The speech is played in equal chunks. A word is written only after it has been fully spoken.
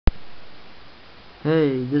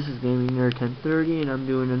Hey, this is Gaming Nerd 1030 and I'm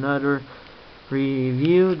doing another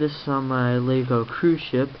review. This is on my Lego cruise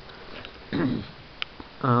ship.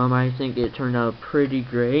 I think it turned out pretty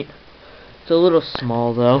great. It's a little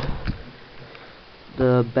small though.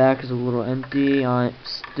 The back is a little empty.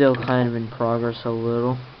 It's still kind of in progress a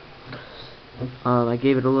little. I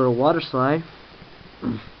gave it a little water slide.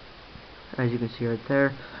 As you can see right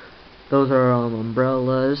there. Those are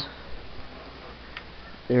umbrellas.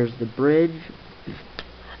 There's the bridge.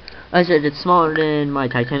 I said it's smaller than my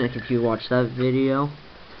Titanic if you watch that video.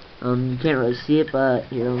 You can't really see it, but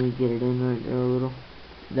here, let me get it in right there a little.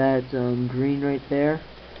 That's green right there.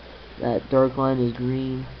 That dark line is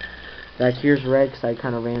green. That here's red because I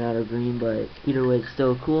kind of ran out of green, but either way it's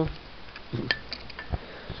still cool.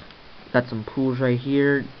 Got some pools right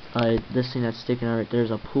here. This thing that's sticking out right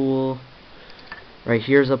there's a pool. Right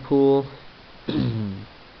here's a pool. You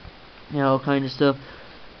know, kind of stuff.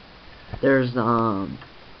 There's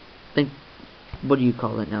think, what do you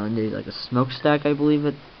call it nowadays? Like a smokestack, I believe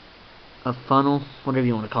it. A funnel, whatever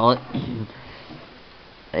you want to call it.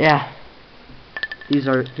 Yeah. Here's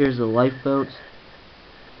the lifeboats.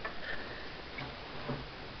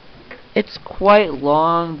 It's quite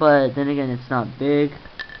long, but then again, it's not big.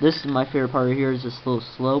 This is my favorite part right here is this little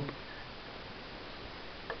slope.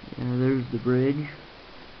 And there's the bridge.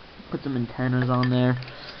 Put some antennas on there.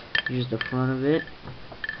 Here's the front of it.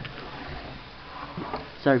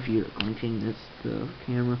 Sorry for you clinking the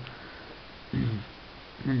camera.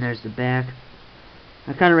 And there's the back.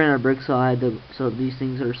 I kind of ran out of bricks, so these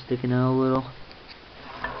things are sticking out a little.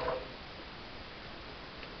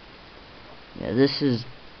 Yeah, this is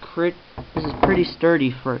pretty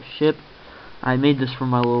sturdy for a ship. I made this for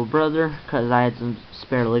my little brother because I had some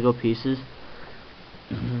spare Lego pieces.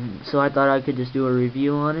 So I thought I could just do a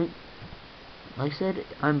review on it. Like I said,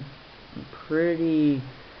 I'm pretty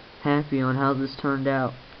happy on how this turned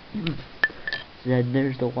out.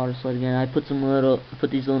 There's the water slide again. I put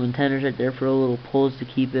these little antennas right there for little poles to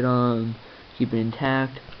keep it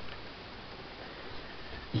intact.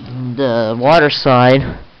 The water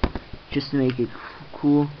slide, just to make it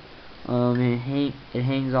cool, it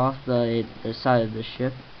hangs off the side of the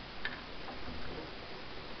ship.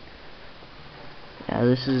 Yeah,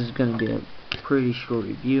 this is gonna be a pretty short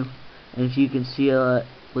review, and if you can see well,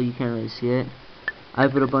 you can't really see it. I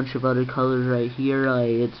put a bunch of other colors right here.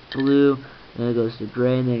 It's blue, then it goes to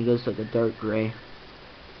gray, and then it goes to like a dark gray.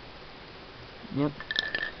 Yep.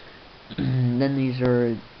 Then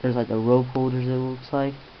there's like the rope holders, it looks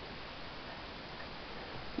like.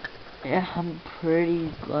 Yeah, I'm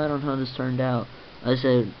pretty glad on how this turned out. Like I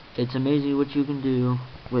said, it's amazing what you can do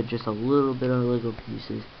with just a little bit of Lego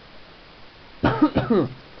pieces.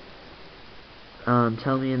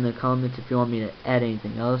 Tell me in the comments if you want me to add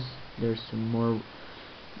anything else. There's some more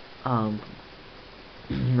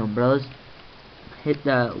umbrellas. Hit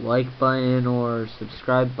that like button or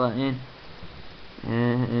subscribe button,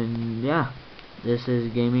 and yeah, this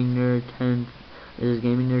is Gaming Nerd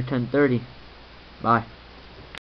 1030. Bye.